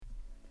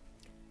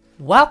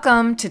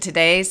Welcome to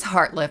today's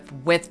Heart Lift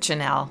with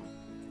Janelle.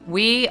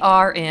 We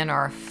are in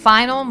our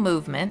final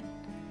movement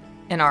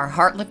in our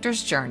Heart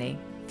Lifters journey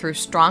through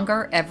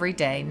Stronger Every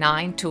Day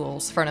 9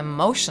 Tools for an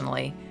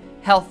Emotionally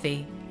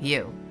Healthy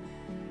You.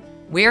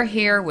 We're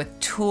here with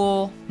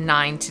Tool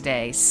 9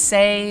 today,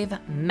 Save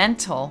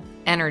Mental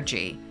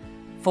Energy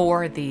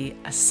for the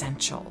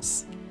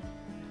Essentials.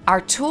 Our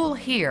tool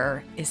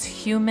here is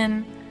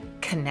human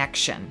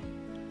connection,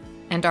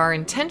 and our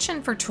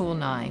intention for Tool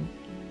 9,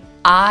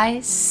 I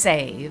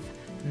save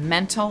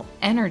mental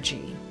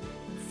energy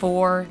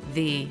for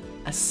the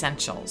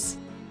essentials.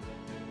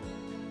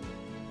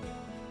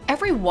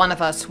 Every one of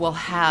us will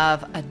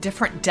have a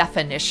different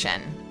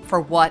definition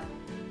for what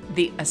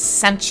the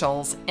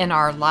essentials in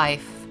our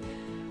life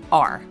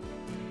are.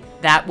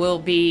 That will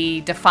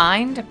be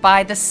defined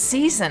by the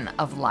season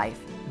of life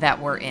that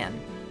we're in.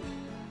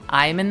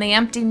 I'm in the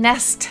empty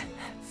nest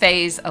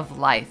phase of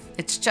life.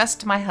 It's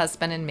just my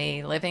husband and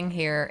me living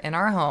here in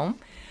our home.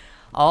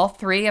 All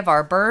 3 of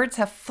our birds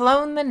have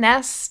flown the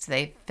nest.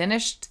 They've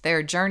finished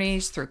their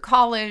journeys through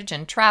college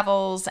and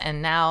travels,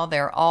 and now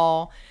they're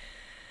all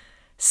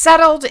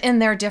settled in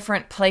their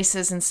different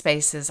places and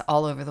spaces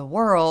all over the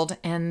world,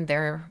 and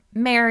they're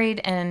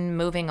married and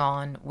moving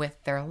on with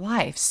their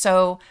life.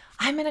 So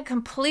I'm in a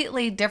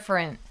completely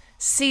different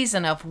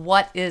season of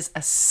what is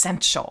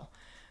essential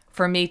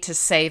for me to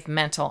save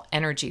mental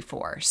energy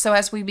for. So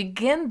as we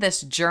begin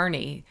this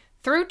journey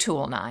through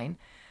Tool 9,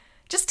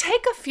 just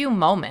take a few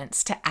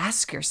moments to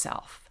ask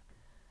yourself,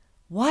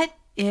 what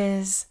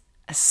is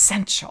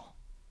essential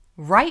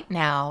right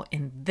now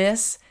in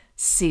this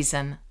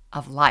season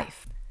of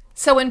life?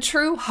 So in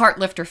true Heart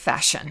Lifter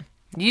fashion,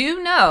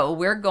 you know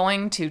we're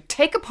going to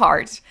take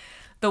apart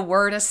the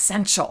word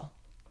essential,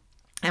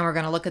 and we're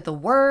going to look at the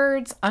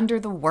words under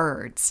the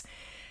words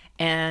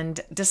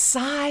and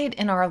decide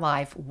in our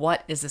life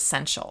what is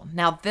essential.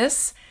 Now,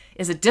 this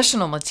is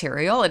additional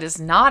material. It is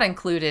not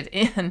included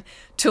in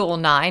Tool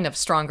 9 of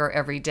Stronger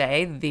Every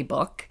Day, the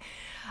book.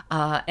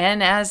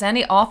 And as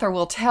any author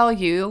will tell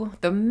you,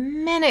 the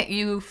minute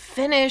you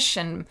finish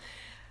and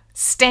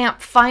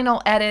stamp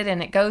final edit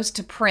and it goes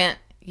to print,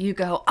 you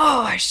go,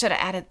 oh, I should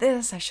have added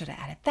this, I should have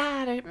added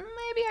that, or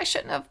maybe I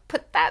shouldn't have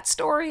put that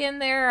story in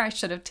there, I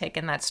should have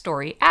taken that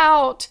story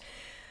out.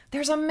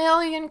 There's a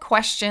million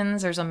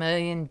questions, there's a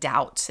million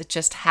doubts. It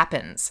just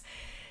happens.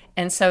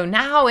 And so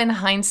now in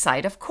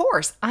hindsight, of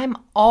course, I'm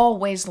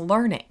always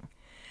learning.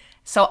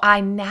 So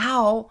I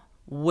now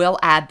will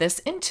add this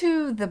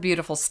into the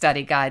beautiful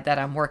study guide that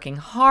I'm working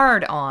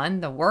hard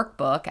on, the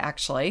workbook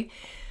actually,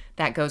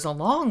 that goes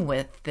along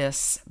with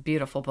this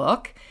beautiful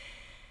book.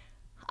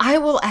 I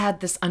will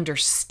add this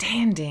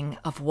understanding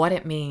of what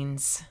it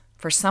means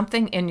for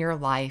something in your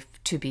life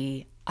to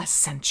be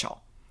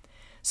essential.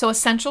 So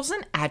essential is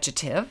an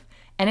adjective,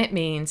 and it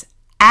means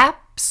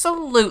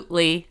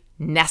absolutely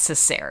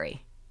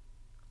necessary.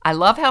 I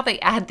love how they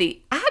add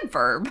the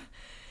adverb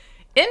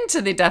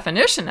into the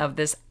definition of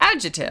this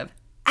adjective,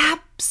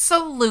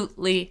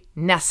 absolutely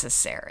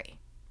necessary.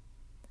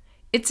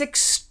 It's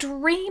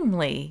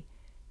extremely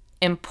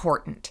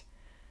important.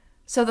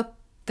 So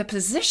the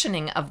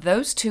positioning of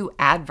those 2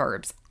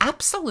 adverbs,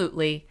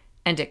 absolutely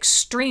and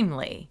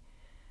extremely,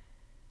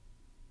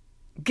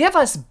 give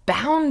us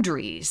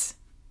boundaries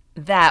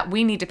that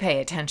we need to pay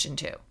attention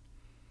to.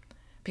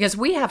 Because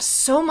we have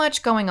so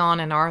much going on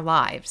in our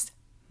lives,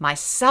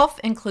 myself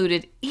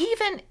included,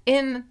 even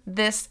in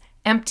this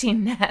empty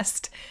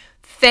nest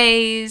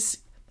phase.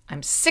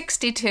 I'm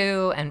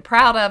 62 and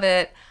proud of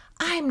it.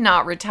 I'm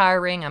not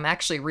retiring. I'm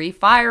actually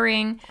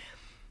refiring.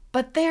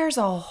 But there's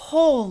a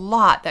whole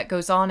lot that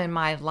goes on in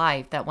my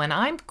life that when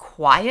I'm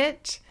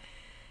quiet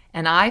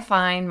and I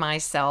find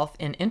myself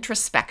in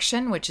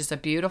introspection, which is a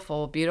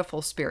beautiful,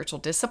 beautiful spiritual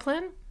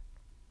discipline,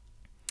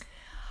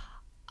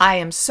 I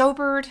am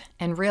sobered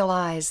and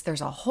realize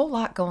there's a whole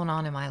lot going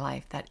on in my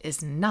life that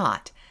is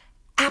not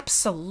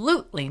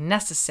absolutely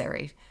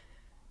necessary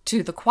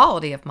to the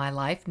quality of my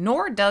life,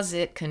 nor does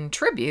it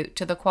contribute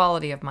to the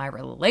quality of my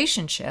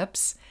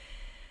relationships.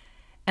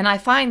 And I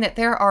find that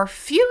there are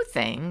few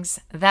things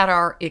that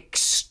are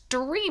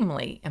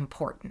extremely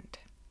important.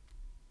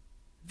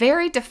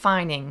 Very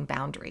defining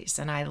boundaries,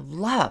 and I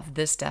love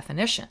this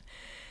definition.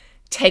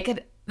 Take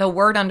it, the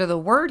word under the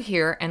word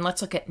here, and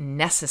let's look at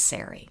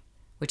necessary,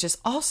 which is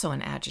also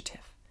an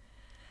adjective.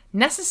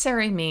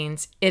 Necessary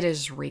means it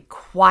is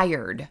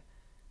required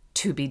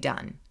to be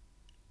done,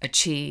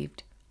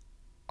 achieved,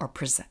 or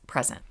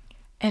present.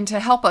 And to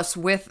help us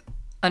with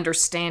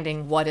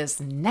understanding what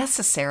is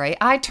necessary,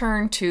 I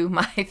turn to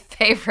my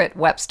favorite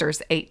Webster's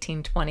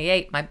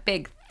 1828, my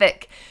big,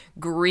 thick,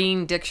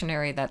 green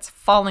dictionary that's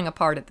falling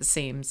apart at the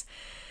seams.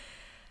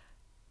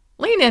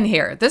 Lean in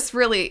here. This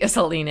really is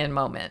a lean in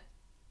moment.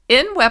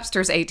 In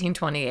Webster's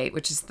 1828,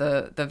 which is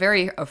the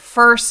very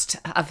first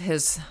of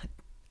his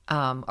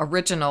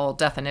original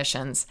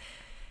definitions,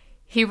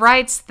 he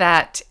writes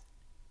that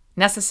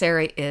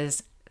necessary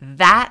is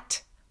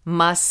that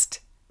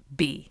must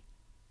be.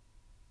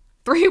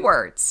 3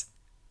 words.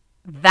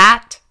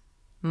 That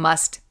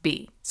must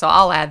be. So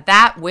I'll add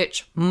that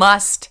which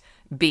must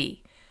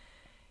B.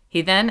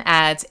 He then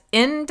adds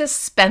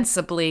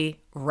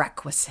indispensably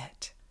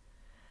requisite.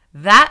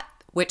 That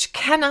which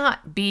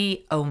cannot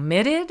be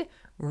omitted,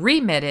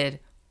 remitted,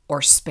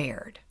 or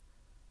spared.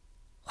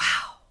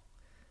 Wow.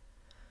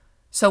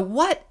 So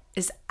what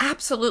is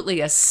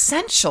absolutely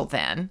essential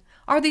then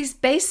are these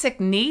basic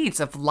needs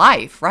of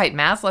life, right?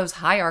 Maslow's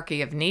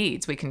hierarchy of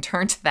needs. We can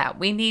turn to that.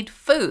 We need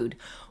food,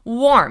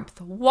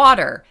 warmth,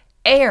 water,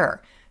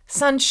 air,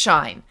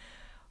 sunshine,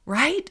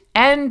 right?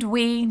 And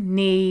we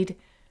need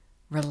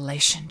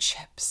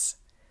relationships,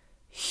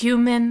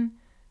 human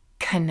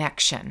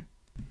connection.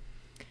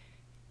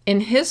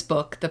 In his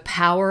book, The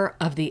Power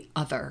of the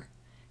Other,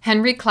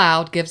 Henry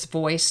Cloud gives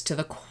voice to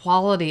the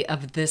quality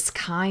of this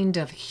kind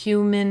of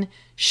human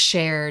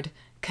shared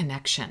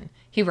connection.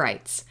 He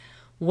writes,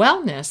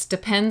 "Wellness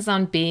depends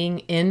on being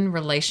in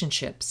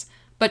relationships,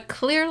 but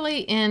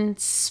clearly in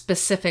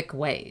specific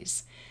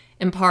ways,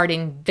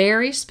 imparting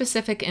very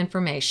specific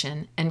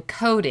information and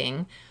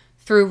coding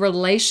through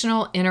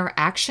relational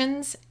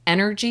interactions,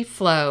 energy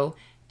flow,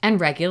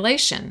 and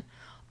regulation,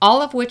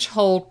 all of which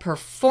hold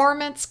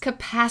performance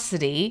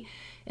capacity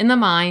in the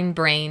mind,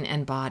 brain,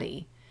 and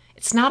body.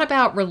 It's not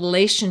about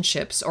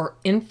relationships or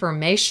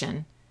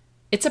information.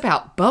 It's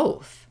about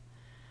both.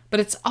 But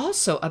it's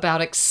also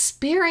about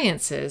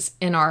experiences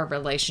in our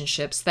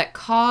relationships that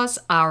cause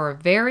our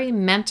very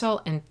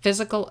mental and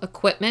physical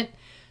equipment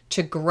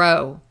to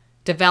grow,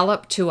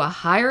 develop to a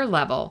higher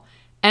level,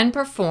 and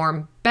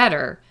perform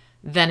better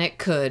than it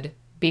could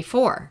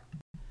before."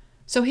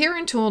 So here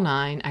in Tool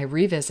 9, I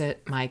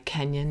revisit my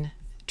Kenyan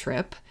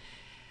trip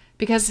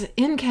because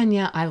in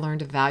Kenya, I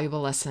learned a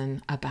valuable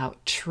lesson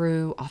about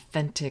true,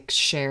 authentic,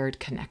 shared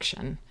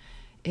connection.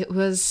 It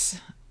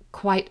was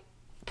quite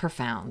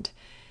profound.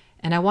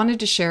 And I wanted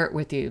to share it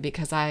with you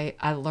because I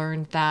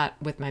learned that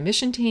with my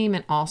mission team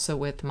and also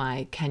with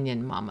my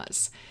Kenyan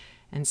mamas.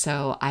 And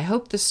so I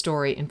hope the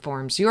story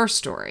informs your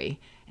story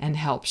and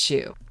helps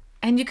you.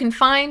 And you can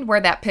find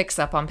where that picks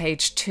up on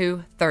page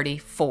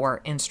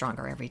 234 in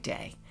Stronger Every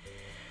Day.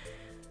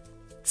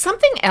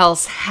 Something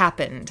else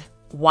happened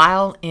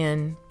while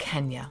in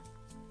Kenya.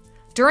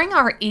 During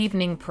our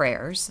evening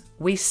prayers,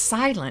 we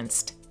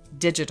silenced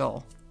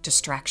digital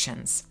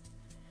distractions.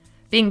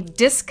 Being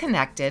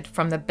disconnected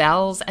from the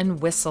bells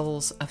and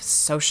whistles of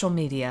social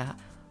media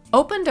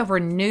opened a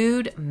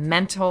renewed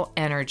mental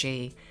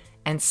energy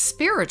and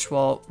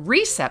spiritual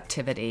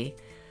receptivity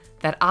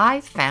that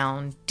I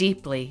found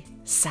deeply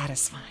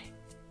satisfying.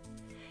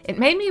 It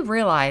made me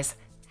realize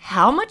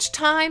how much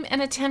time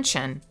and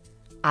attention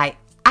I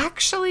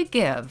actually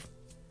give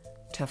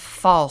to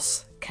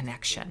false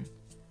connection,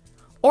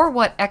 or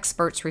what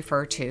experts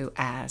refer to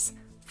as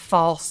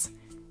false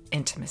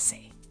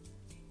intimacy.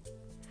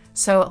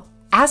 So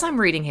as I'm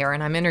reading here,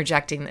 and I'm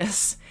interjecting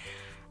this,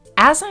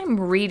 as I'm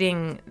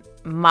reading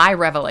my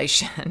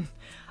revelation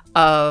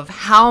of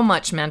how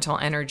much mental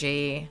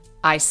energy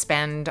I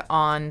spend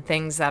on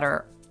things that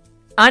are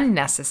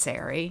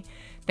unnecessary,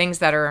 things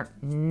that are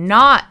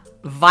not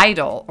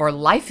vital or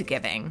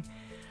life-giving,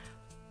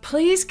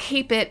 please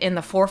keep it in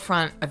the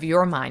forefront of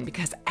your mind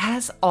because,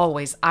 as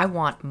always, I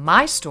want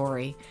my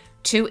story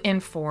to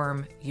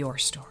inform your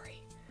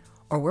story,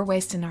 or we're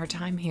wasting our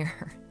time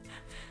here.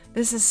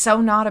 This is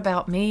so not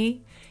about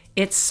me.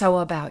 It's so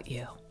about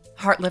you.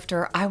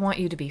 Heartlifter, I want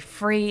you to be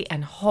free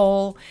and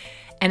whole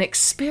and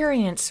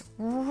experience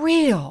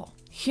real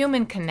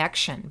human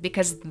connection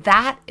because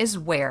that is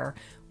where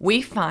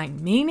we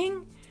find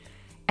meaning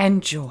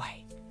and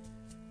joy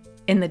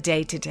in the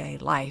day-to-day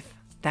life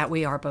that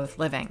we are both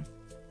living.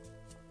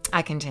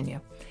 I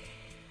continue.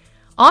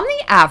 On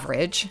the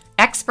average,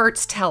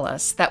 experts tell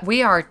us that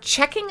we are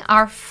checking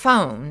our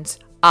phones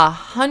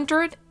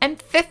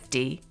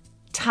 150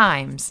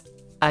 times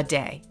a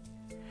day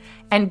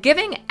and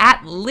giving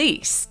at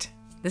least,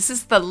 this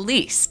is the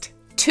least,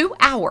 2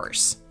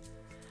 hours,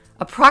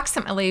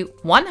 approximately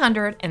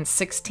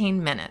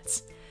 116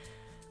 minutes,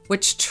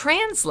 which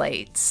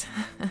translates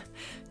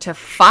to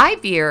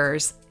 5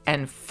 years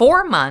and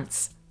 4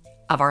 months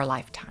of our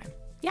lifetime.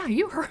 Yeah,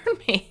 you heard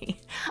me.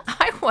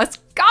 I was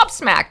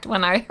gobsmacked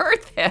when I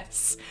heard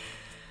this.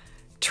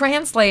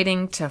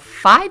 Translating to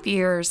 5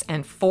 years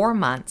and 4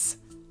 months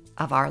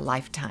of our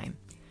lifetime.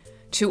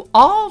 To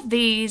all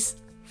these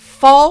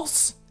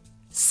false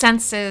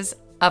senses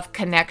of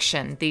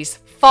connection, these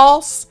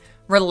false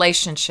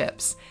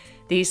relationships,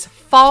 these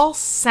false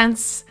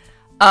sense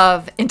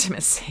of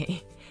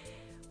intimacy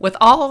with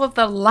all of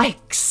the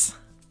likes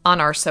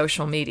on our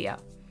social media.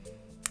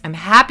 I'm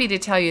happy to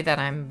tell you that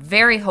I'm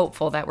very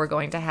hopeful that we're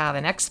going to have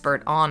an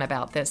expert on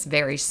about this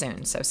very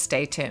soon, so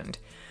stay tuned.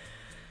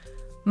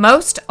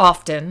 Most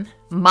often,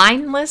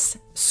 mindless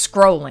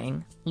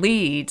scrolling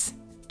leads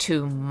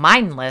to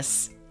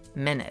mindless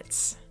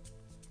minutes,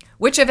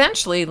 which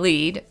eventually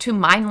lead to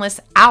mindless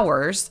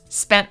hours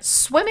spent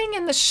swimming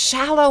in the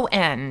shallow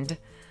end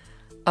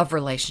of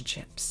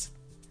relationships.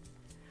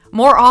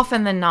 More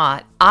often than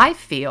not, I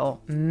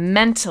feel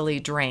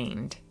mentally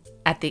drained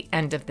at the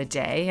end of the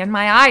day, and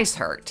my eyes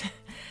hurt.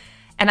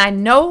 And I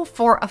know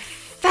for a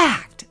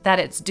fact that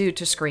it's due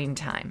to screen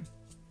time.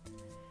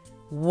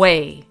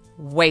 way,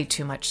 way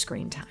too much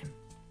screen time.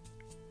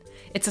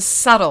 It's a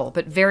subtle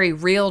but very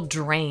real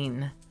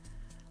drain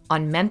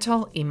on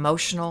mental,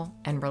 emotional,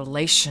 and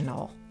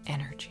relational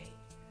energy.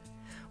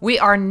 We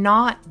are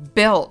not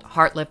built,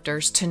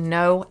 Heartlifters, to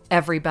know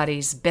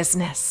everybody's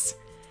business.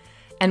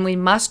 And we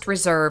must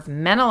reserve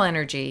mental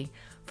energy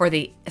for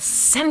the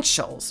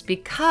essentials,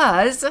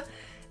 because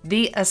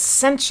the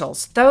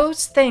essentials,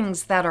 those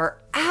things that are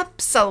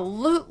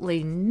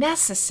absolutely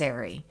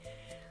necessary,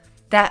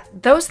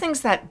 those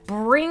things that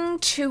bring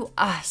to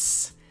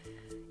us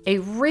a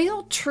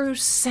real true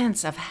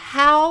sense of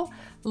how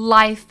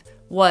life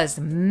was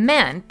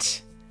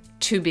meant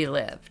to be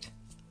lived,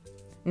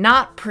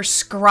 not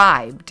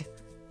prescribed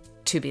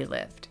to be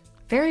lived.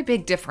 Very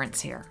big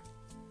difference here.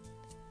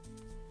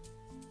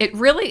 It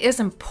really is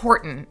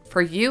important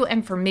for you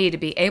and for me to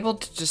be able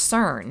to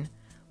discern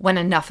when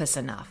enough is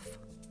enough.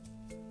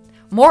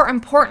 More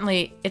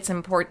importantly, it's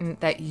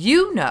important that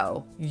you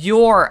know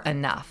you're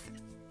enough.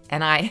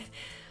 And I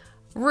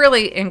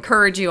really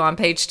encourage you on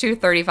page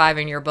 235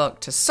 in your book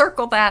to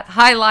circle that,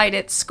 highlight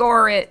it,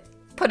 score it,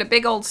 put a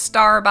big old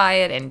star by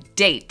it, and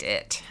date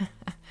it.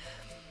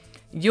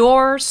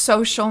 Your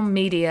social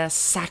media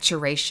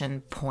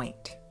saturation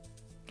point.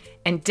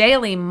 And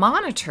daily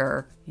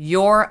monitor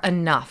your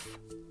enough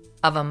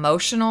of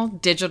emotional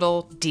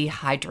digital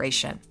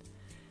dehydration,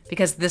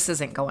 because this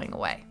isn't going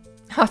away.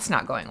 Oh, it's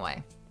not going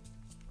away.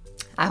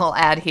 I will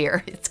add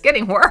here, it's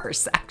getting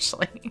worse,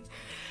 actually.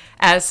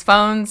 As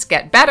phones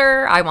get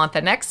better, I want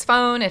the next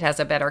phone. It has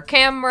a better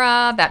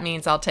camera. That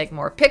means I'll take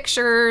more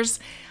pictures.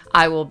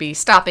 I will be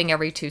stopping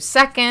every 2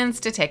 seconds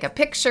to take a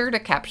picture to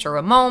capture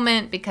a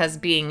moment, because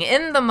being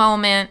in the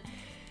moment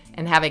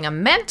and having a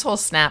mental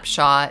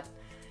snapshot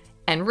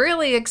and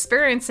really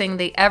experiencing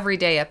the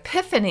everyday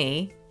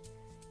epiphany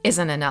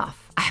isn't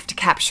enough. I have to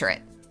capture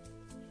it.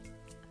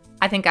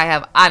 I think I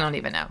have, I don't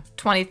even know,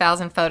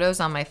 20,000 photos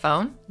on my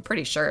phone. I'm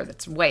pretty sure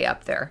that's way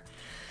up there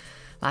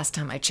last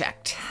time I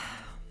checked.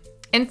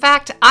 In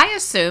fact, I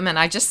assume, and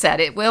I just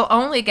said it will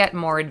only get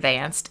more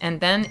advanced,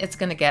 and then it's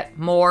going to get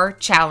more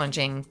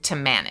challenging to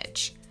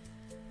manage.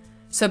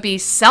 So be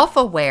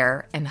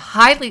self-aware and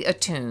highly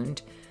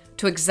attuned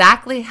to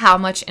exactly how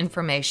much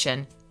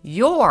information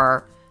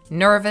your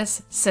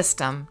nervous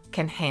system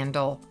can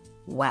handle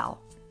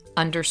well.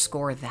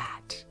 Underscore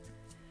that.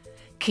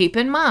 Keep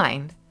in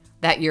mind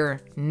that your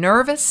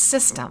nervous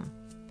system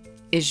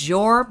is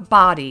your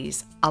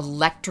body's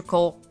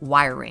electrical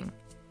wiring,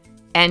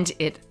 and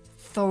it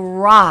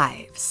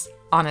thrives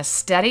on a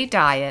steady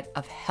diet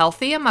of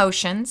healthy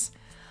emotions,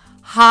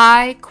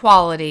 high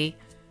quality,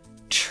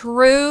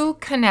 true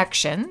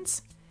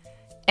connections,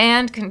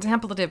 and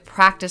contemplative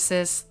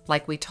practices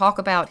like we talk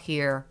about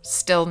here: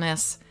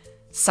 stillness,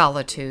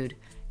 solitude,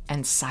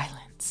 and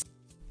silence.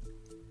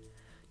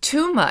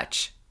 Too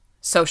much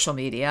social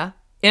media,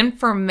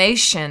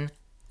 information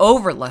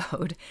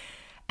overload,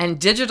 and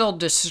digital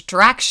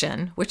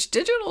distraction, which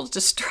digital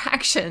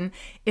distraction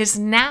is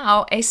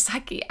now a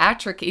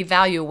psychiatric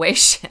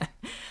evaluation.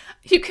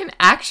 You can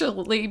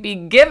actually be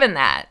given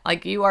that,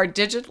 like you are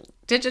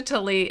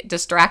digitally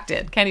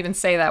distracted. Can't even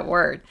say that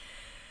word.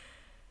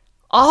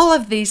 All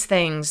of these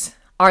things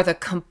are the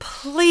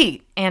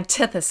complete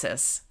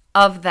antithesis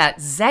of that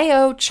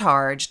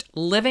Zeo-charged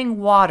living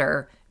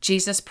water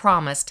Jesus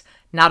promised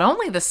not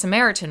only the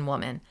Samaritan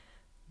woman,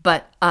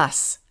 but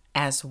us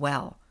as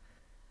well.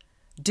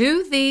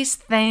 Do these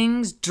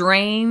things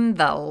drain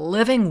the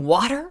living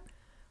water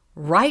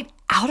right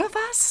out of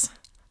us?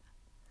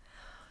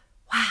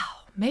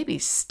 Wow, maybe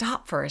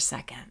stop for a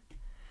second.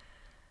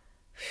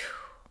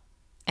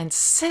 And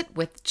sit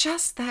with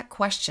just that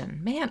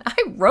question. Man, I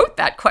wrote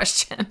that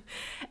question,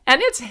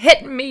 and it's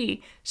hitting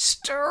me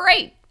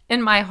straight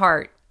in my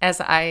heart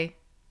as I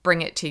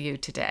bring it to you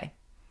today.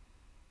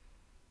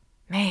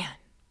 Man,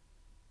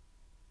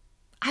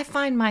 I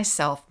find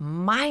myself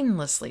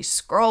mindlessly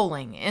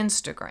scrolling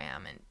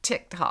Instagram and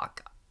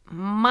TikTok,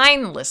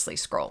 mindlessly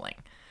scrolling.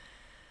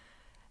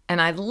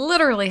 And I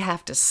literally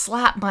have to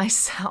slap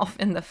myself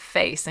in the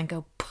face and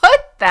go,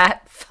 put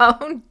that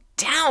phone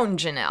down,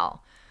 Janelle.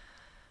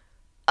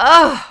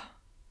 Ugh.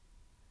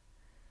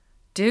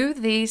 Do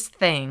these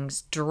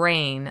things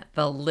drain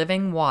the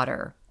living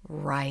water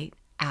right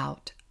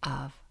out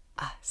of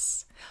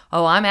us?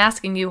 Oh, I'm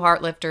asking you,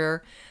 Heartlifter,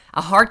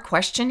 a hard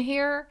question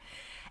here.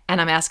 And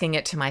I'm asking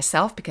it to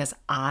myself because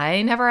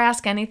I never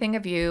ask anything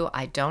of you.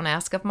 I don't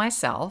ask of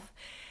myself.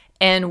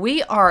 And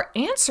we are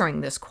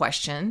answering this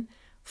question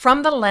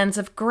from the lens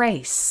of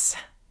grace,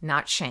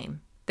 not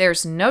shame.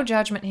 There's no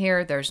judgment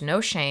here. There's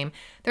no shame.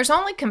 There's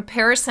only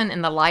comparison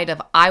in the light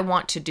of I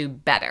want to do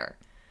better.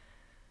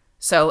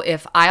 So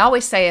if I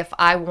always say if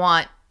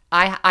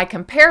I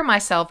compare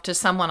myself to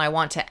someone I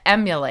want to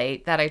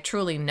emulate that I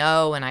truly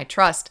know and I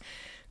trust,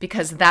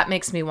 because that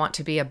makes me want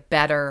to be a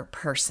better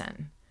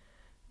person.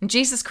 And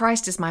Jesus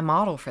Christ is my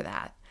model for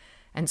that.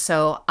 And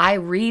so I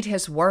read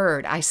his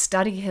word. I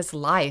study his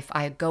life.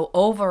 I go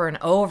over and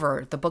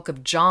over the book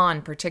of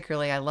John,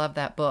 particularly. I love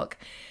that book.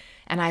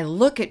 And I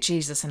look at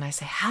Jesus and I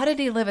say, how did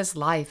he live his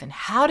life? And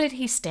how did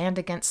he stand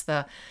against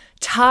the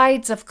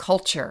tides of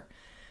culture,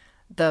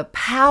 the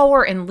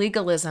power and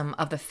legalism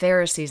of the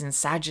Pharisees and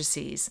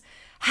Sadducees?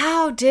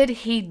 How did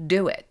he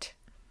do it?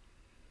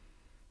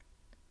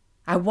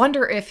 I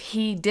wonder if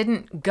he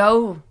didn't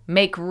go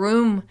make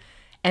room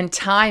and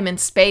time and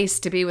space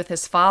to be with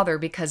his Father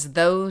because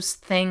those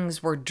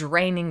things were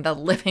draining the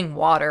living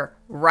water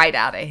right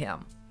out of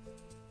him.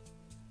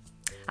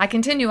 I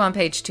continue on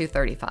page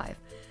 235.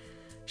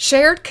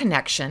 Shared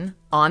connection,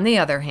 on the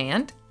other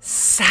hand,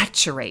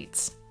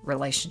 saturates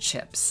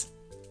relationships.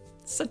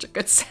 Such a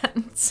good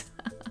sentence.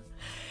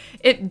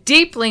 It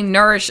deeply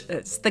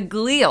nourishes the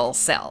glial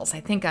cells. I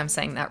think I'm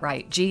saying that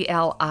right.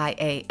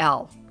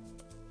 Glial.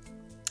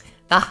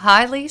 The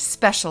highly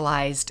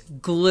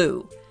specialized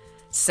glue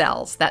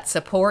cells that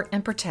support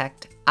and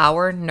protect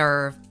our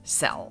nerve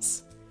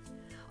cells.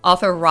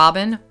 Author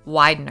Robin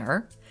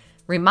Widener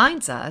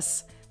reminds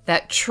us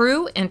that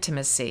true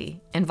intimacy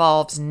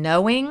involves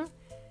knowing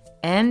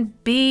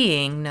and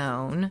being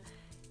known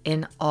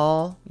in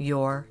all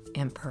your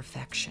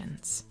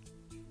imperfections.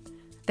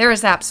 There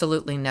is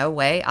absolutely no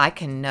way I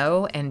can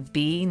know and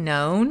be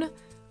known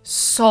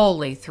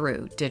solely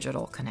through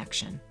digital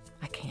connection.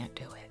 I can't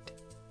do it.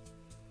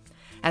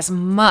 As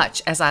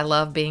much as I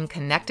love being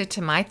connected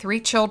to my 3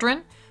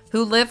 children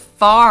who live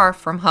far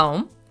from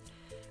home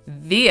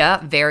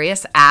via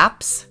various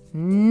apps,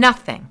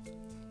 nothing,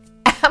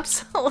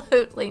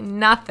 absolutely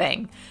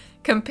nothing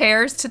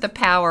compares to the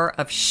power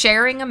of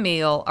sharing a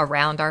meal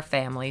around our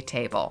family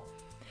table,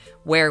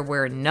 where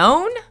we're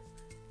known,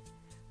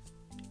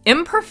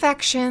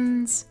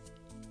 imperfections,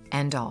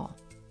 and all.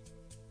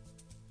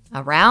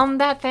 Around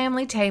that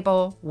family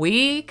table,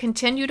 we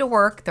continue to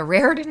work, the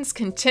Raridans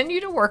continue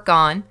to work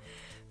on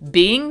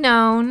being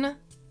known,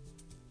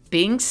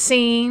 being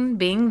seen,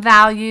 being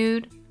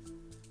valued,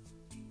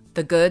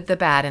 the good, the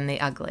bad, and the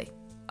ugly.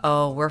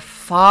 Oh, we're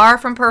far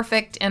from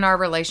perfect in our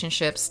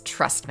relationships,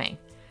 trust me.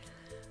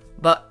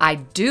 But I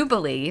do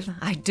believe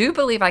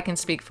I can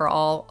speak for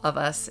all of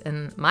us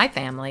in my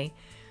family.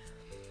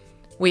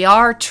 We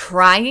are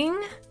trying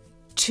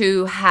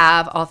to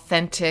have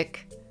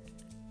authentic,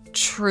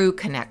 true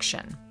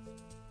connection.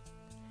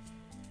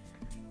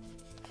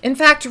 In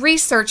fact,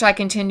 research, I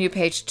continue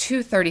page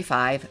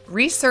 235,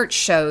 research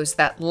shows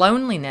that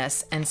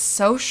loneliness and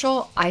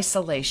social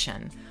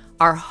isolation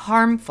are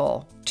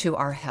harmful to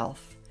our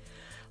health.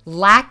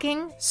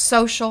 Lacking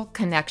social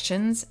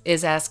connections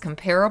is as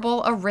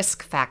comparable a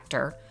risk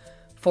factor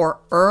for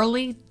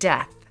early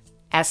death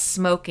as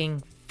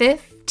smoking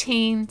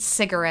 15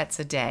 cigarettes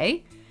a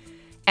day,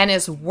 and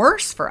is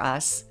worse for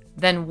us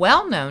than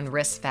well-known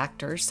risk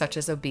factors such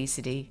as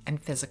obesity and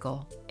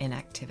physical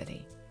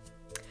inactivity.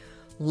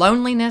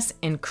 Loneliness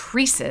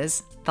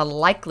increases the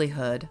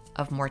likelihood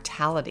of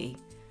mortality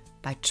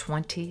by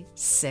 26%.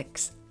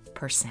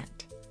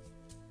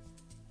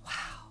 Wow.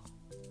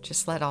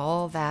 Just let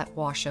all that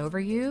wash over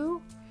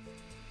you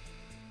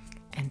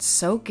and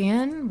soak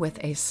in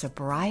with a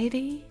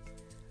sobriety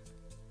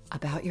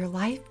about your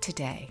life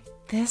today.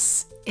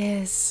 This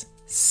is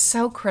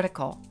so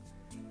critical.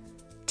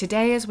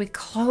 Today, as we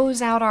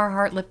close out our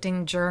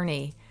heart-lifting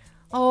journey,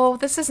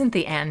 this isn't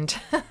the end.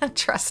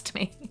 Trust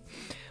me.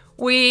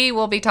 We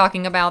will be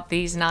talking about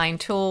these 9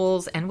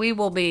 tools, and we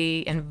will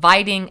be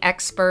inviting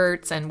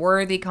experts and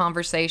worthy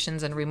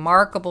conversations and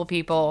remarkable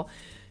people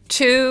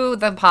to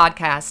the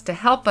podcast to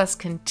help us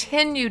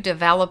continue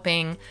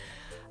developing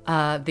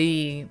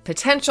the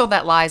potential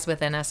that lies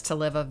within us to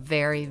live a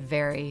very,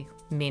 very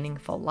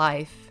meaningful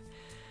life.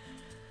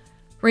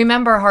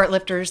 Remember,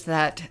 Heartlifters,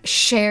 that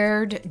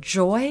shared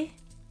joy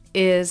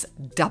is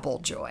double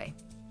joy.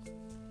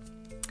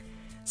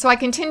 So I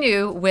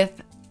continue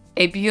with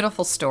a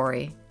beautiful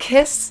story,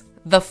 Kiss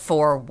the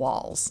 4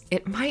 Walls.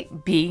 It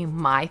might be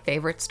my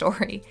favorite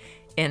story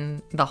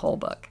in the whole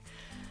book.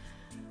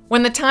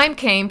 When the time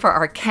came for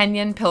our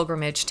Kenyan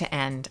pilgrimage to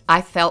end,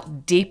 I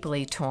felt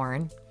deeply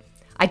torn.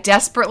 I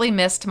desperately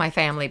missed my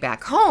family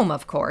back home,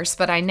 of course,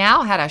 but I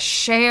now had a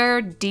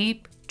shared,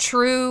 deep,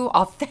 true,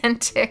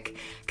 authentic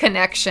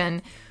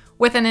connection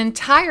with an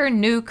entire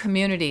new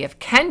community of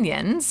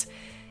Kenyans,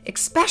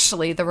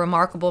 especially the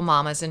remarkable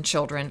mamas and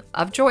children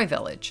of Joy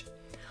Village.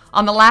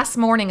 On the last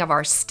morning of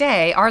our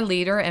stay, our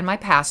leader and my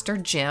pastor,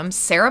 Jim,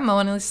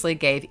 ceremoniously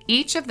gave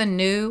each of the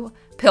new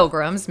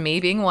pilgrims, me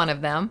being one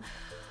of them,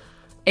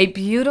 a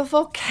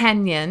beautiful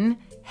Kenyan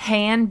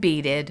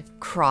hand-beaded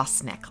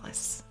cross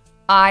necklace.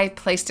 I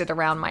placed it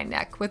around my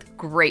neck with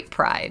great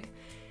pride.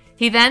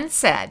 He then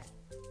said,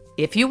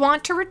 "If you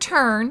want to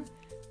return,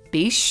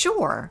 be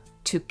sure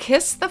to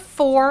kiss the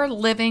 4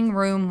 living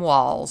room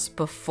walls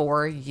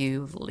before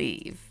you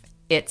leave.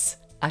 It's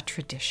a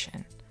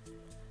tradition."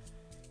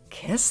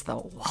 Kiss the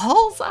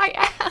walls? I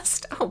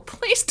asked. Oh,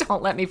 please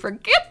don't let me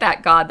forget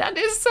that, God. That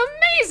is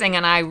amazing,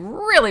 and I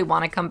really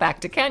want to come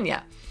back to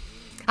Kenya.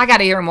 I got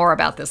to hear more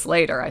about this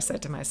later, I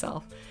said to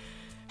myself.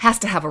 Has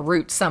to have a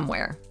root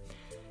somewhere.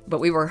 But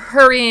we were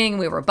hurrying,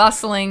 we were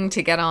bustling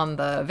to get on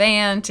the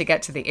van to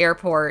get to the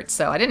airport,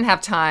 so I didn't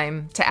have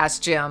time to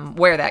ask Jim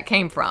where that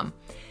came from.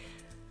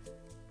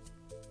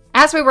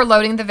 As we were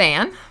loading the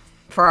van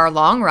for our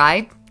long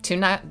ride to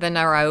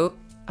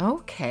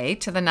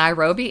the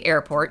Nairobi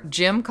airport,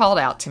 Jim called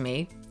out to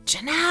me,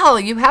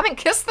 "Janelle, you haven't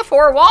kissed the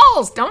 4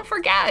 walls. Don't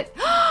forget."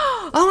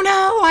 "Oh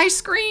no," I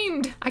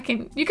screamed.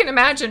 You can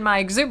imagine my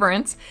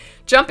exuberance,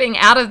 jumping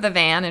out of the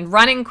van and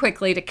running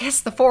quickly to kiss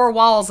the 4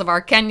 walls of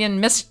our Kenyan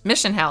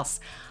mission house.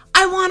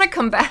 I want to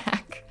come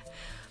back.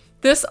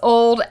 This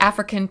old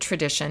African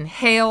tradition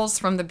hails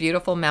from the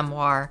beautiful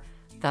memoir,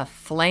 The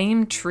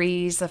Flame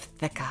Trees of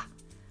Thika,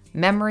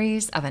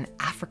 Memories of an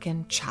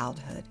African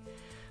Childhood,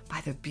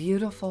 by the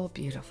beautiful,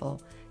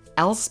 beautiful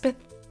Elspeth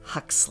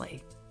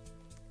Huxley.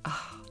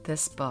 Oh,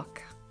 this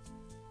book.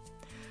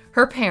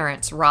 Her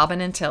parents,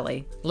 Robin and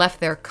Tilly, left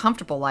their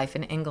comfortable life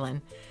in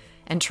England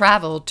and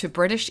traveled to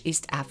British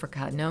East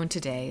Africa, known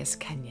today as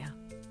Kenya.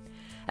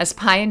 As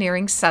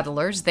pioneering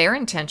settlers, their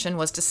intention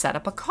was to set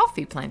up a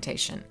coffee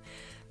plantation.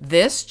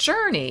 This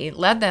journey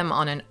led them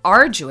on an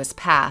arduous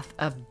path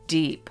of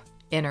deep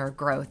inner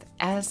growth,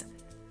 as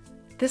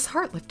this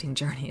heart-lifting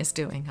journey is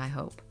doing, I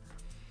hope.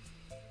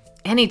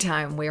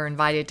 Anytime we are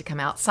invited to come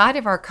outside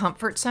of our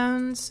comfort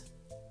zones,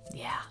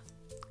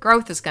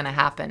 growth is going to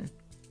happen.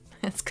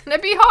 It's going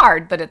to be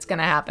hard, but it's going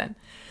to happen.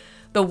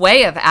 The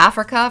way of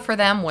Africa for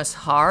them was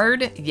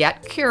hard,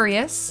 yet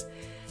curious,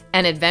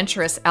 and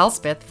adventurous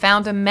Elspeth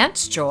found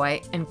immense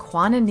joy in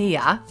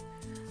koinonia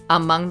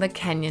among the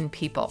Kenyan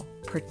people,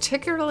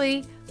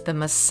 particularly the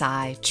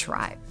Maasai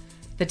tribe.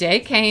 The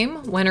day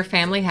came when her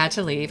family had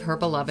to leave her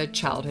beloved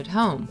childhood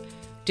home.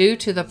 Due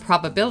to the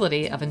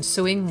probability of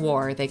ensuing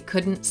war, they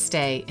couldn't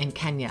stay in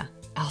Kenya.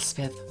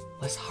 Elspeth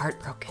was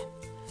heartbroken.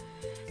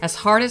 As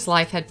hard as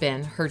life had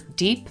been, her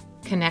deep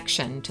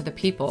connection to the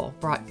people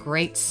brought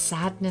great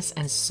sadness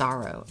and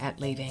sorrow at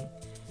leaving.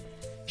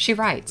 She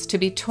writes, "To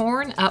be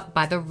torn up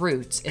by the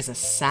roots is a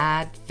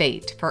sad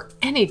fate for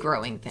any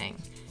growing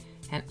thing,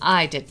 and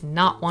I did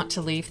not want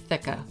to leave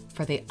Thika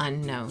for the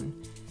unknown.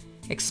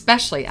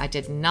 Especially, I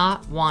did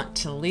not want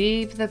to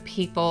leave the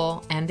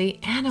people and the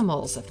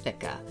animals of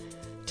Thika,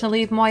 to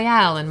leave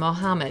Moyal and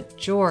Mohammed,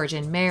 George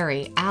and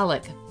Mary,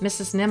 Alec,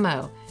 Mrs.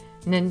 Nimmo,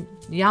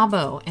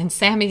 Nyabo and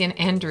Sammy and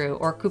Andrew,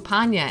 or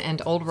Kupanya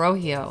and Old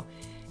Rohio,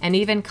 and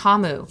even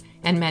Kamu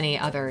and many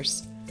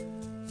others."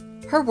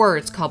 Her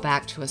words call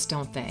back to us,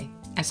 don't they?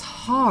 As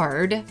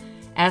hard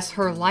as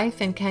her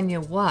life in Kenya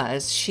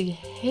was, she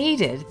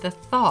hated the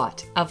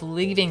thought of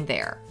leaving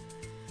there.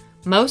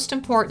 Most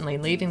importantly,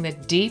 leaving the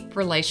deep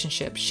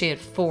relationships she had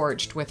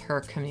forged with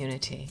her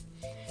community.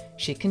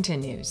 She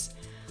continues,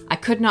 "I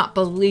could not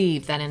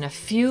believe that in a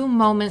few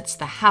moments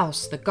the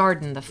house, the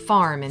garden, the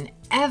farm, and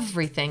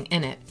everything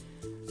in it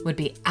would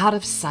be out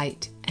of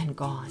sight and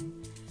gone,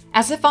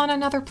 as if on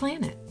another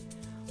planet,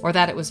 or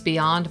that it was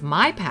beyond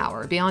my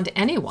power, beyond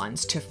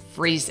anyone's, to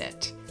freeze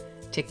it,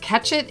 to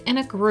catch it in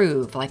a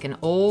groove like an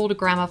old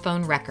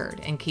gramophone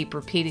record and keep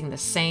repeating the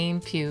same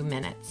few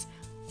minutes,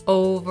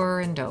 over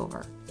and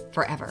over,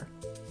 forever."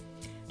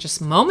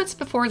 Just moments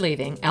before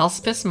leaving,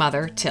 Elspeth's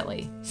mother,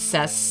 Tilly,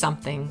 says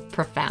something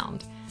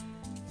profound.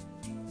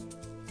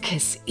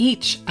 "Kiss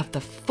each of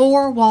the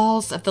 4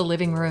 walls of the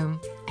living room,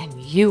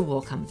 and you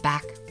will come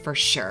back for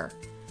sure."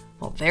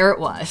 Well, there it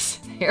was.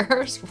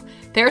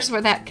 There's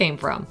where that came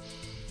from.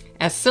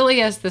 As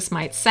silly as this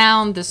might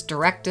sound, this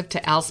directive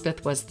to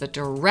Elspeth was the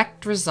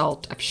direct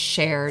result of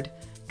shared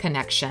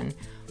connection.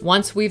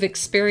 Once we've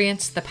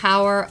experienced the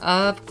power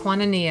of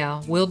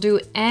koinonia, we'll do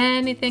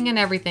anything and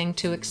everything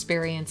to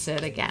experience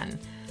it again.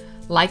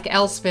 Like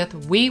Elspeth,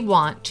 we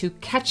want to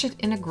catch it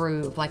in a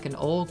groove like an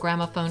old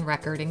gramophone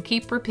record and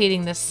keep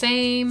repeating the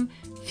same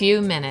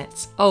few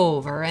minutes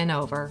over and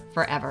over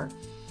forever.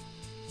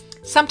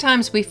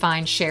 Sometimes we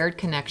find shared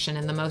connection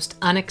in the most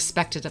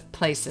unexpected of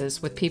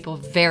places with people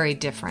very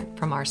different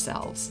from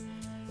ourselves.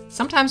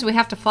 Sometimes we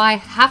have to fly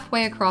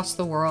halfway across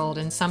the world,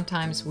 and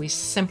sometimes we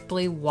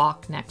simply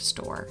walk next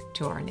door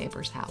to our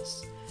neighbor's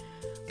house.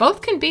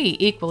 Both can be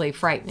equally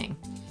frightening.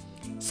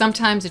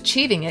 Sometimes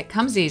achieving it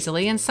comes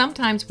easily, and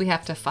sometimes we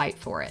have to fight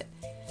for it.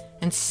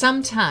 And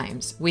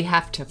sometimes we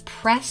have to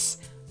press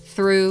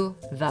through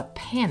the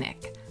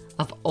panic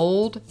of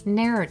old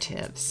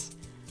narratives,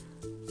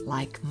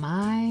 like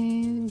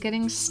mine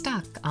getting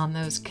stuck on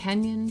those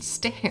Kenyan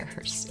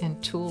stairs in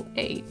Tool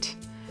 8.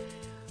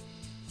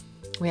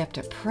 We have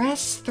to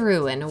press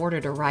through in order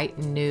to write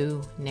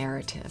new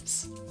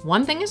narratives.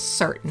 One thing is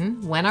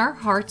certain, when our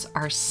hearts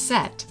are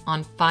set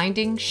on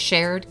finding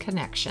shared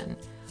connection,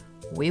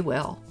 we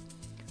will.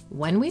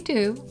 When we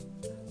do,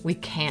 we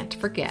can't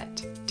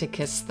forget to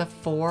kiss the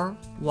 4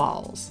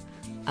 walls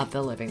of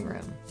the living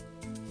room.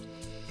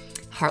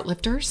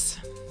 Heartlifters,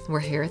 we're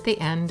here at the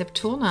end of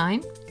Tool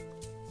 9,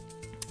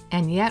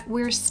 and yet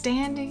we're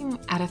standing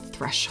at a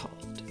threshold.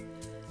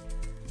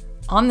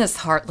 On this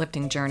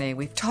heart-lifting journey,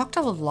 we've talked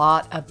a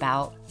lot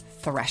about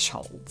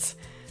thresholds.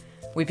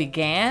 We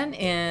began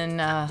in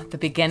the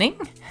beginning,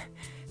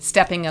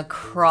 stepping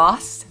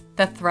across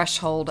the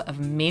threshold of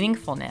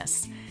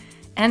meaningfulness.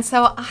 And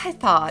so I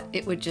thought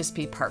it would just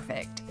be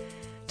perfect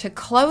to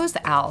close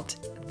out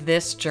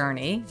this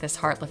journey, this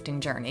heart-lifting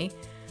journey,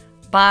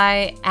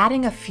 by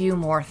adding a few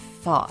more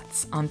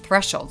thoughts on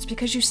thresholds,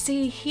 because you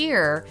see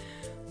here,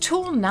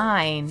 Tool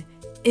 9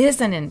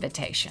 is an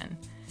invitation.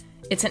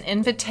 It's an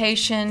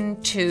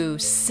invitation to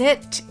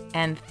sit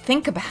and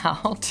think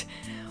about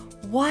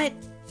what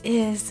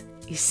is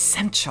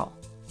essential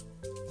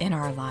in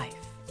our life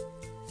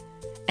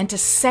and to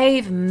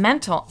save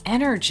mental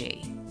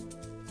energy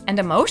and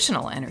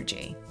emotional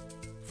energy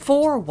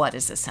for what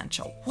is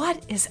essential,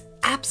 what is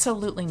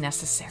absolutely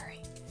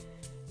necessary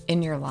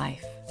in your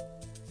life.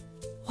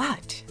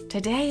 What?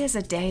 Today is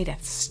a day to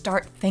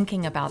start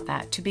thinking about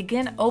that, to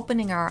begin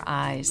opening our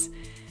eyes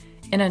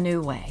in a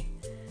new way.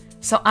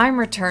 So I'm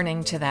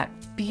returning to that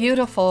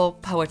beautiful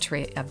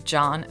poetry of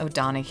John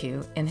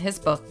O'Donohue in his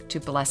book, To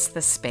Bless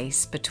the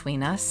Space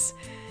Between Us.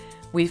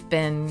 We've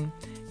been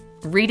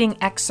reading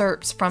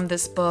excerpts from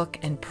this book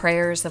and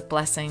prayers of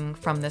blessing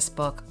from this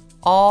book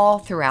all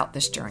throughout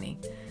this journey.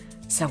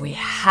 So we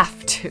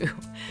have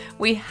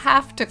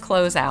to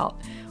close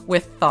out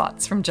with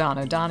thoughts from John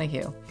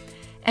O'Donohue.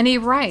 And he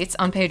writes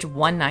on page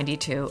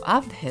 192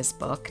 of his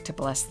book, To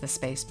Bless the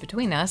Space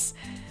Between Us,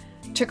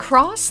 to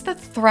cross the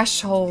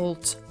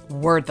thresholds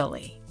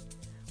worthily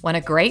when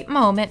a great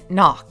moment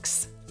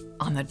knocks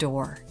on the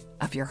door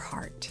of your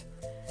heart.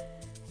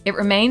 It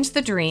remains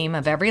the dream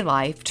of every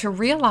life to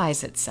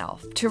realize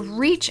itself, to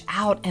reach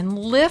out and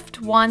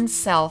lift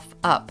oneself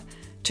up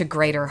to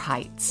greater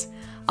heights,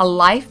 a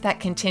life that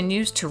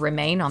continues to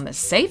remain on the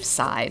safe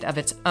side of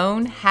its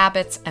own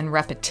habits and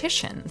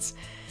repetitions,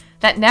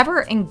 that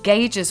never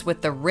engages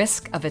with the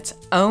risk of its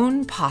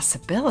own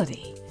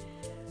possibility,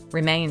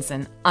 remains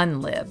an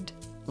unlived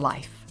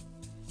life.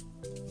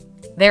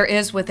 There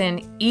is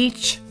within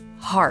each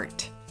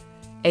heart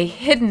a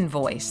hidden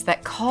voice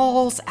that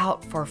calls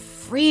out for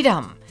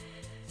freedom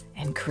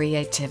and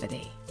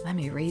creativity. Let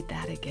me read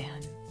that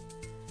again.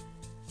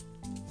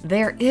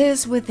 There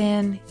is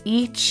within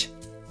each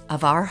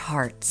of our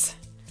hearts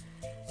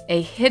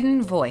a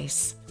hidden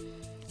voice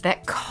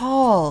that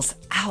calls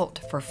out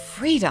for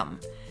freedom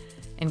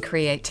and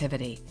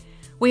creativity.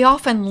 We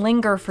often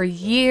linger for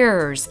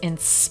years in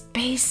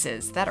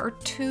spaces that are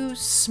too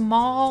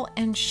small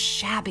and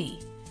shabby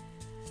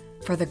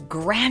for the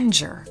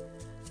grandeur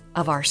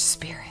of our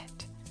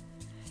spirit.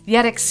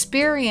 Yet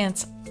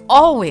experience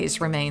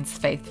always remains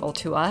faithful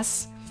to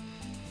us.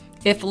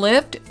 If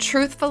lived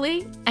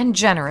truthfully and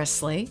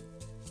generously,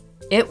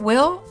 it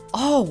will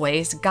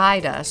always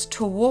guide us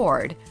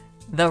toward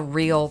the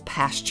real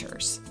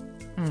pastures.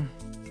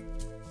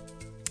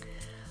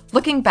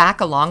 Looking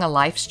back along a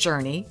life's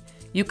journey,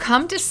 you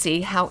come to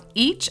see how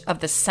each of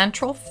the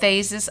central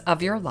phases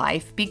of your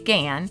life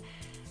began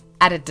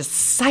at a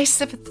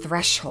decisive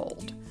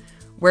threshold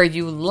where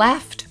you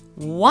left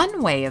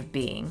one way of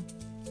being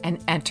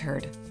and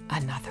entered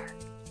another.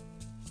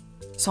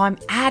 So I'm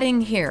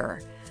adding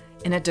here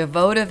in a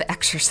devotive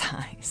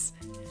exercise.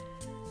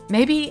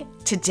 Maybe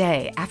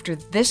today, after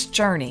this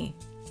journey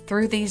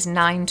through these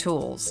 9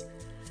 tools,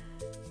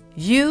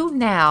 you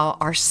now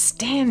are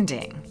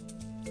standing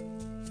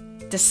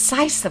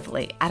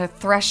decisively at a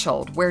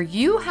threshold where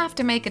you have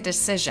to make a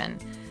decision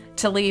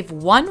to leave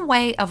one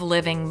way of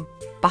living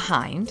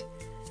behind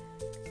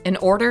in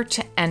order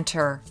to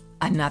enter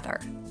another.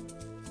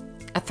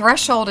 A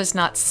threshold is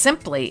not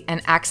simply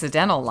an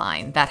accidental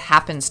line that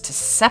happens to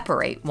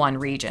separate one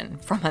region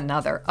from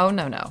another. Oh,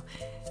 no.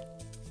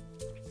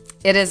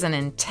 It is an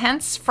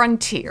intense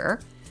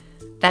frontier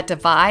that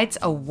divides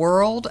a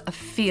world of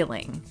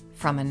feeling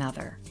from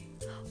another.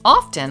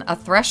 Often, a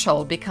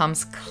threshold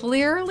becomes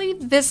clearly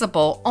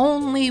visible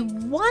only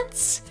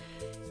once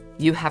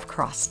you have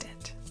crossed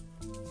it.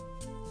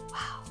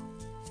 Wow.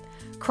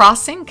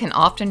 Crossing can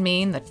often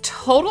mean the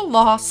total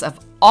loss of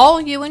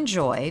all you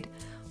enjoyed,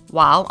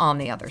 while on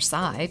the other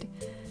side,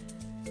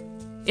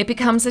 it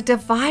becomes a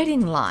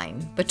dividing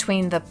line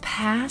between the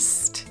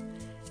past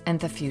and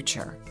the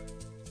future.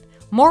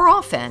 More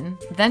often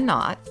than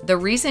not, the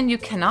reason you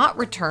cannot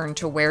return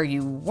to where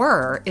you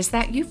were is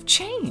that you've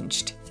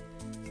changed.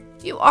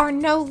 You are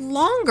no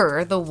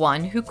longer the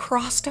one who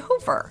crossed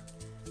over.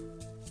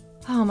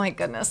 Oh my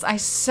goodness, I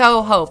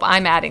so hope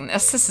I'm adding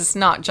this. This is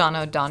not John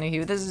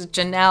O'Donohue. This is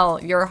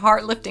Janelle, your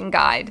heart-lifting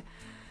guide.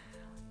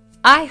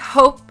 I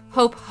hope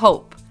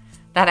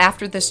that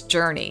after this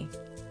journey,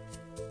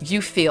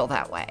 you feel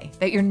that way,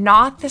 that you're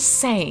not the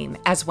same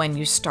as when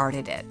you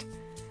started it.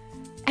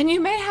 And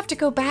you may have to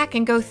go back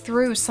and go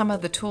through some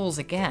of the tools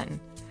again.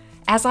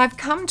 As I've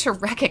come to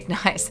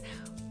recognize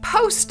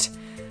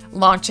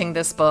post-launching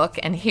this book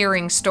and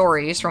hearing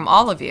stories from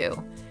all of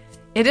you,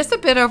 it is a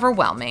bit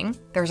overwhelming.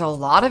 There's a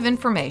lot of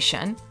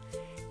information.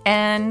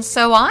 And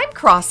so I'm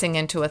crossing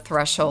into a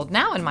threshold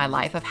now in my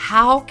life of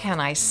how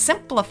can I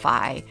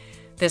simplify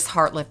this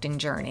heart-lifting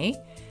journey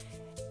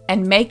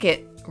and make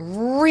it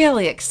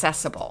really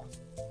accessible.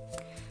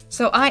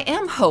 So I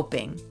am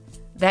hoping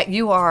that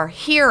you are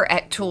here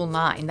at Tool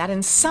 9, that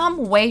in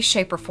some way,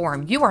 shape, or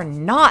form, you are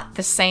not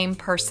the same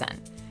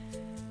person.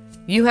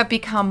 You have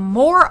become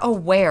more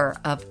aware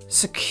of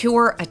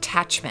secure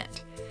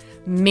attachment,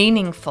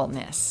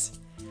 meaningfulness,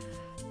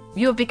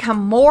 You have become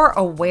more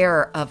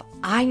aware of,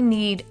 I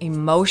need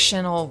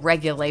emotional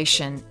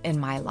regulation in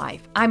my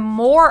life. I'm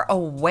more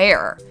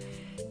aware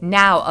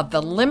now of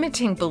the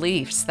limiting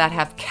beliefs that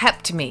have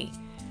kept me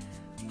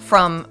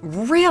from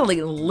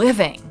really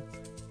living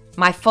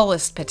my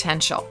fullest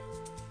potential.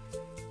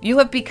 You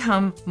have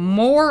become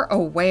more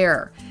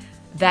aware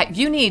that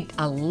you need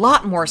a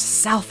lot more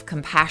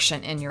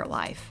self-compassion in your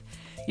life.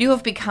 You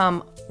have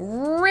become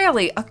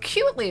really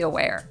acutely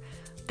aware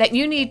that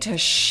you need to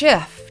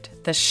shift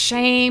the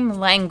shame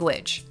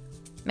language.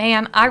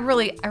 Man, I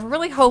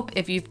really hope,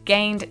 if you've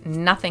gained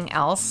nothing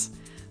else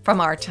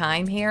from our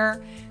time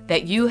here,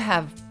 that you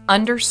have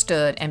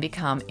understood and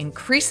become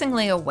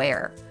increasingly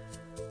aware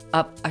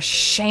of a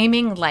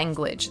shaming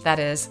language that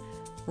is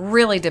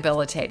really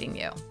debilitating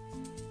you,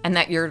 and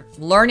that you're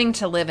learning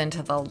to live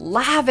into the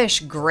lavish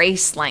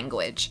grace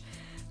language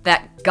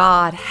that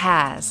God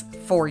has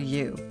for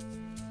you.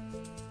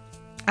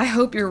 I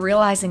hope you're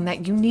realizing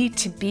that you need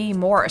to be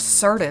more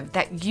assertive,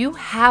 that you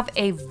have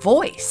a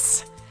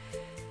voice,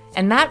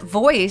 and that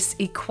voice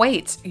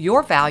equates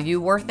your value,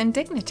 worth, and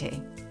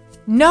dignity.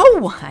 No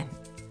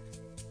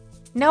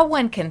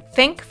one can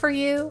think for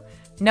you,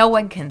 no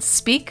one can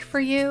speak for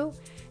you,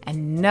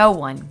 and no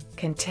one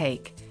can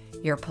take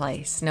your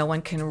place. No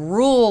one can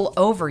rule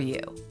over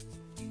you.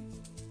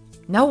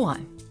 No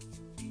one.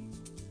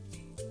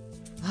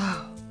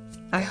 Oh,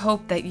 I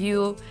hope that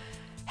you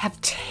have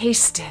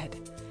tasted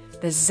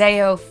the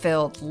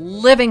Zeo-filled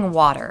living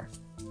water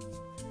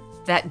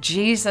that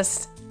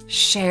Jesus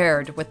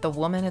shared with the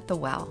woman at the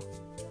well.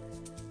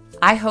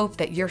 I hope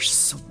that you're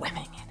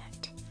swimming in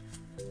it.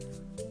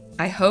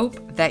 I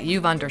hope that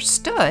you've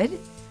understood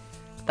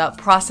the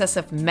process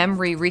of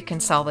memory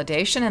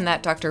reconsolidation, and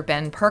that Dr.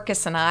 Ben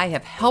Perkis and I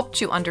have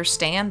helped you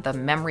understand the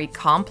memory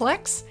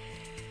complex,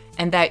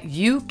 and that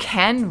you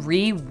can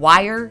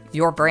rewire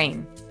your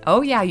brain.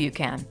 Oh yeah, you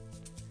can.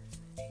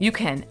 You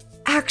can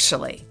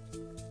actually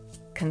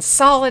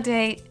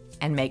consolidate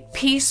and make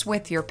peace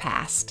with your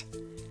past.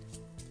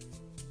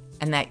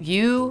 And that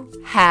you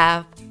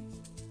have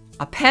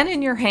a pen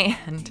in your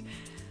hand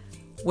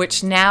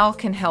which now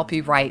can help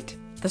you write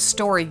the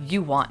story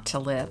you want to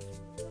live.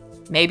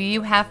 Maybe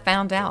you have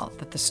found out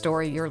that the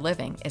story you're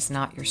living is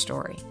not your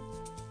story.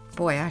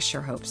 Boy, I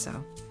sure hope so.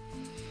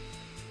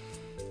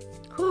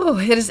 Whew,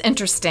 it is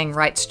interesting,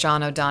 writes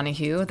John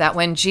O'Donohue, that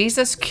when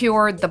Jesus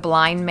cured the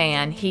blind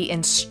man, he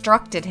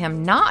instructed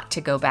him not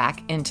to go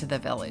back into the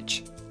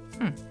village.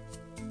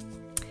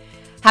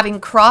 Having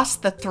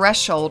crossed the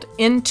threshold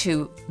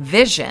into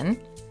vision,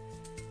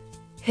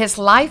 his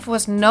life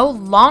was no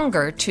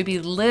longer to be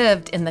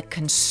lived in the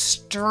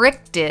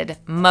constricted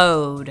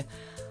mode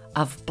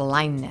of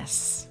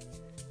blindness.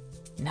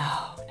 No.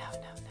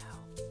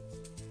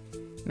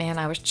 Man,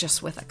 I was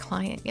just with a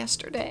client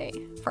yesterday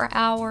for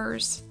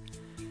hours,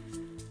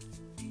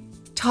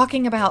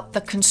 talking about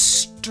the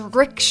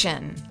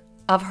constriction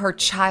of her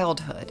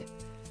childhood.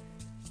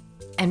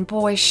 And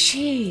boy,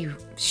 she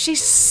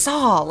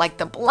saw, like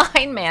the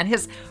blind man,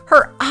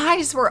 her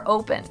eyes were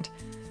opened,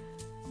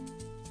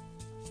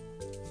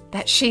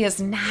 that she has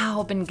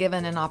now been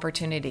given an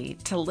opportunity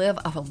to live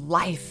a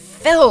life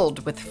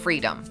filled with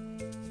freedom.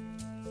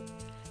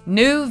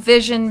 New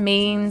vision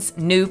means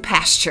new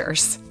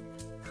pastures.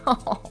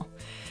 Oh.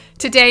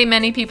 Today,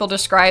 many people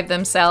describe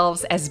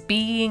themselves as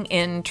being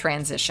in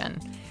transition.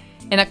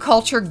 In a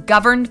culture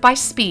governed by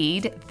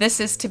speed, this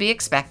is to be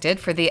expected,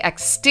 for the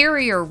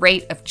exterior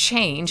rate of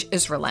change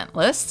is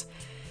relentless.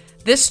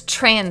 This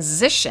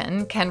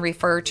transition can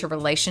refer to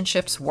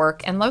relationships,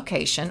 work, and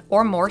location,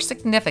 or more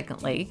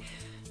significantly,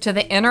 to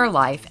the inner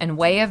life and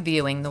way of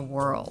viewing the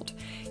world.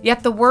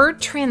 Yet the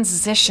word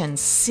transition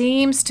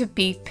seems to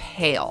be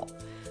pale,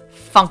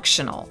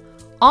 functional,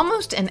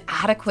 almost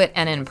inadequate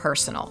and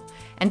impersonal,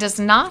 and does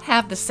not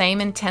have the same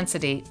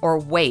intensity or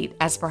weight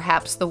as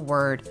perhaps the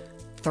word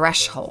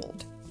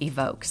threshold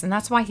evokes. And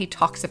that's why he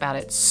talks about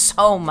it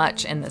so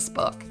much in this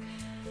book.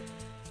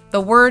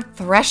 The word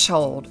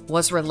threshold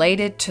was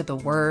related to the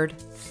word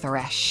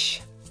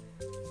thresh.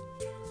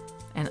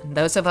 And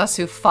those of us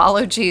who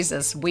follow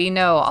Jesus, we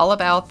know all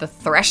about the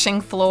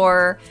threshing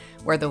floor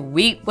where the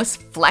wheat was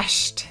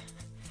fleshed,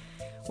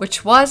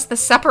 which was the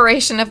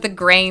separation of the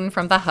grain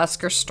from the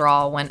husk or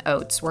straw when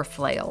oats were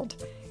flailed.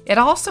 It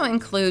also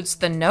includes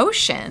the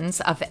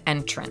notions of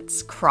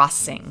entrance,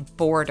 crossing,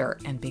 border,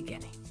 and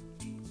beginning.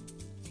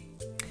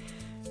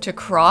 To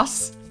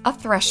cross a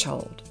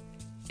threshold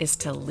is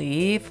to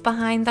leave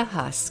behind the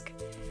husk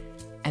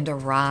and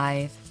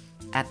arrive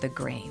at the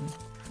grain.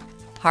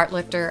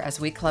 Heartlifter, as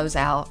we close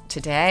out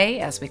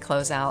today, as we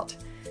close out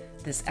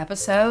this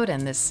episode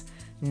and this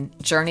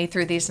journey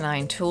through these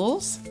 9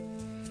 tools,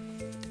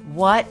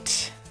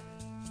 what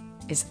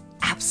is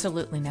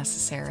absolutely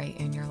necessary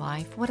in your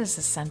life? What is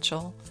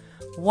essential?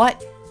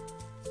 What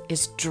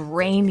is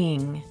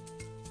draining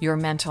your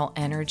mental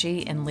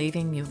energy and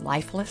leaving you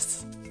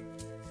lifeless?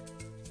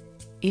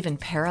 Even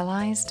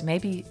paralyzed,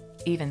 maybe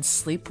even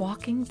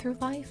sleepwalking through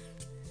life?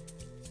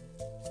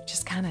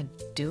 Just kind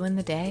of doing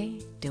the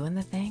day, doing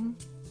the thing?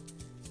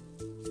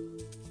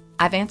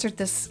 I've answered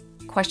this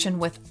question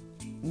with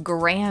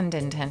grand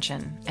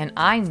intention, and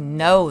I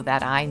know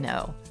that I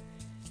know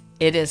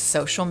it is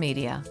social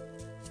media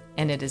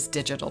and it is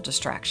digital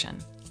distraction.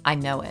 I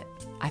know it.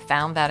 I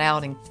found that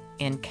out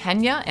in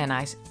Kenya, and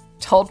I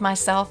told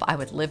myself I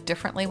would live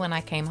differently when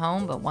I came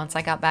home, but once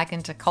I got back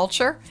into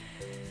culture,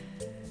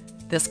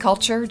 this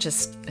culture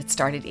it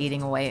started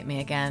eating away at me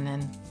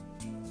again.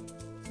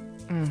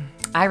 And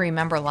I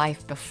remember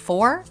life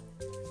before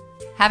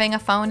having a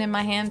phone in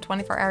my hand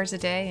 24 hours a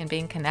day and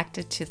being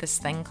connected to this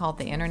thing called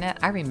the internet.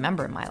 I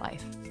remember my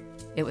life.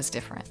 It was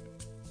different.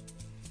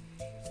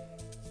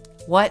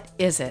 What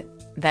is it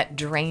that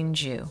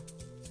drains you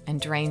and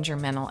drains your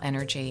mental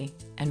energy?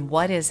 And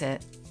what is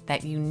it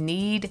that you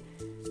need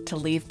to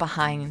leave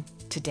behind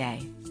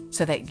today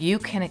so that you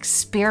can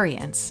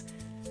experience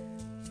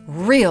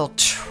real,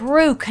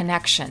 true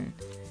connection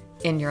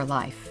in your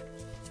life?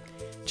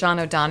 John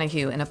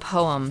O'Donohue, in a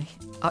poem,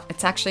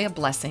 it's actually a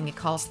blessing, he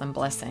calls them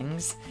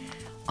blessings,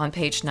 on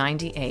page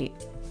 98.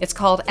 It's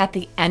called At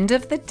the End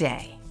of the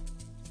Day,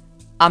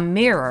 a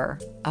Mirror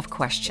of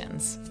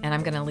Questions. And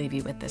I'm going to leave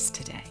you with this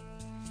today.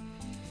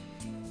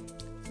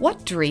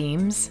 What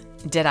dreams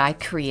did I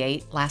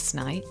create last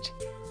night?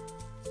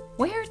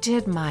 Where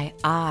did my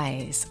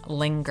eyes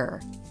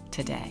linger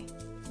today?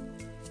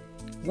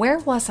 Where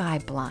was I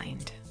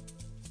blind?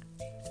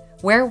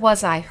 Where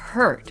was I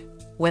hurt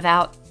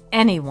without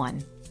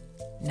anyone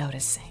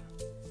noticing?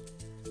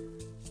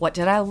 What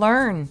did I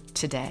learn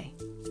today?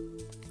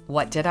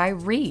 What did I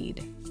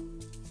read?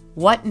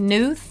 What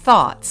new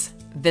thoughts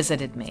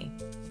visited me?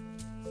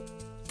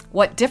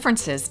 What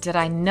differences did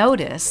I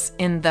notice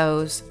in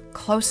those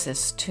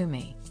closest to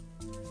me?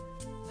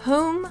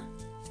 Whom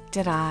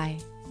did I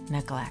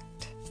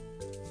neglect?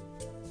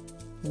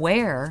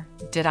 Where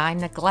did I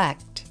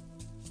neglect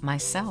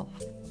myself?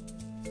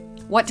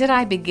 What did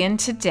I begin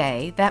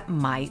today that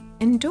might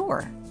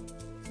endure?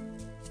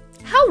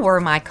 How were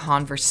my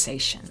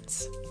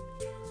conversations?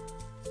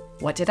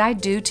 What did I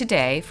do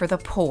today for the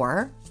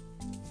poor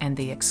and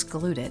the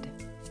excluded?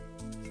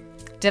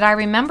 Did I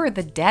remember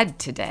the dead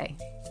today?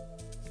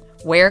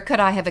 Where could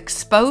I have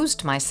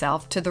exposed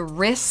myself to the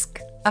risk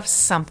of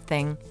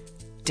something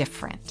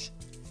different?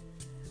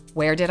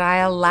 Where did I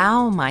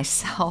allow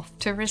myself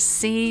to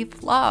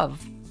receive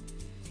love?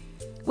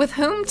 With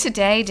whom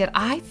today did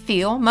I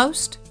feel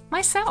most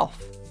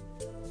myself?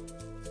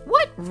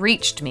 What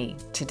reached me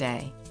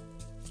today?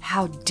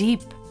 How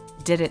deep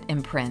did it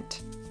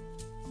imprint?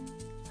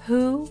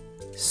 Who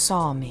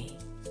saw me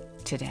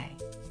today?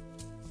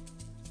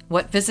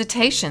 What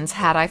visitations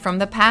had I from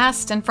the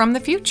past and from the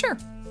future?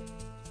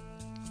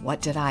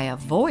 What did I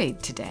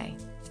avoid today?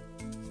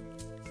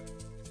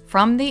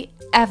 From the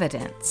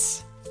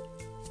evidence,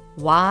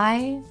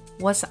 why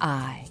was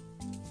I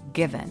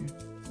given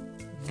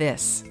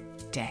this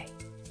day?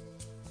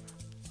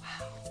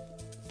 Wow.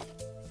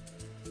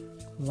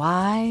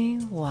 Why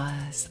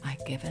was I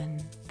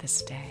given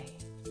this day?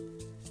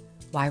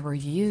 Why were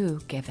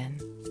you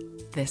given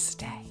this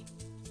day?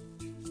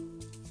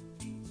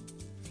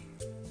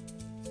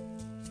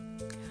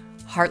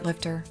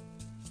 Heartlifter,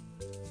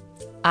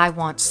 I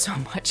want so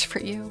much for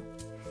you.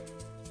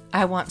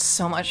 I want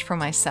so much for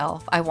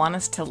myself. I want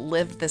us to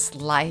live this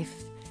life,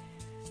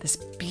 this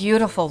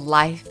beautiful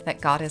life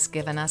that God has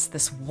given us,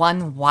 this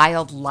one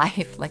wild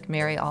life like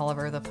Mary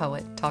Oliver, the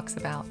poet, talks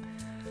about.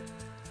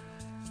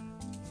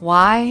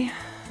 Why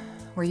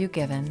were you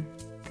given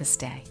this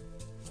day?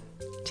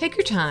 Take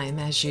your time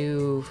as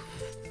you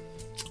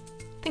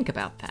think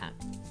about that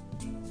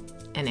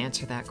and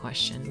answer that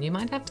question. You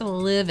might have to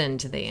live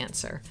into the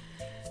answer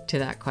to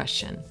that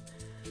question.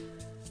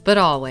 But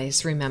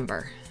always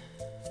remember,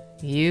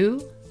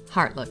 you,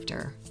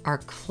 Heartlifter, are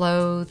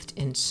clothed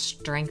in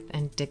strength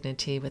and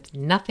dignity with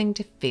nothing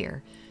to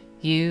fear.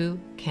 You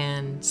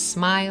can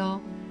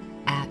smile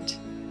at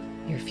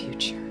your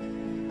future.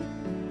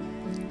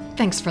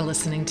 Thanks for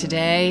listening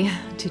today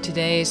to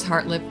today's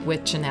Heartlift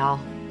with Janelle.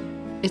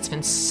 It's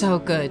been so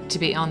good to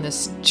be on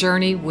this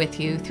journey with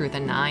you through the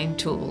 9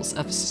 tools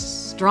of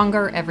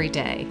Stronger Every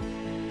Day.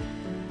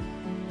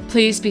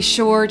 Please be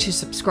sure to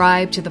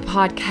subscribe to the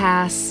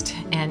podcast,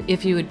 and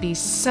if you would be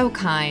so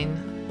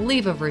kind,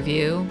 leave a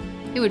review.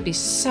 It would be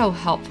so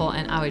helpful,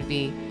 and I would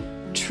be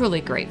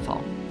truly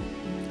grateful.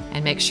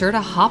 And make sure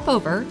to hop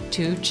over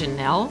to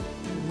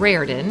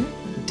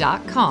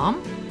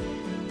JanelleReardon.com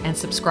and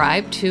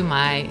subscribe to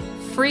my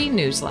free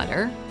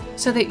newsletter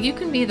so that you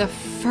can be the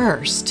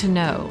first to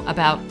know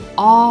about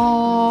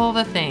all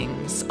the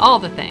things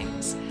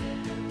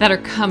that are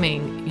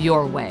coming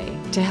your way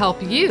to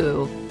help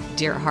you,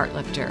 dear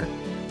Heartlifter,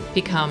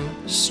 become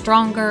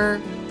stronger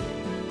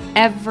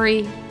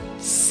every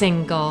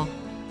single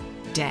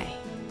day.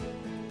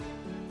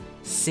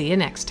 See you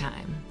next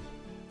time.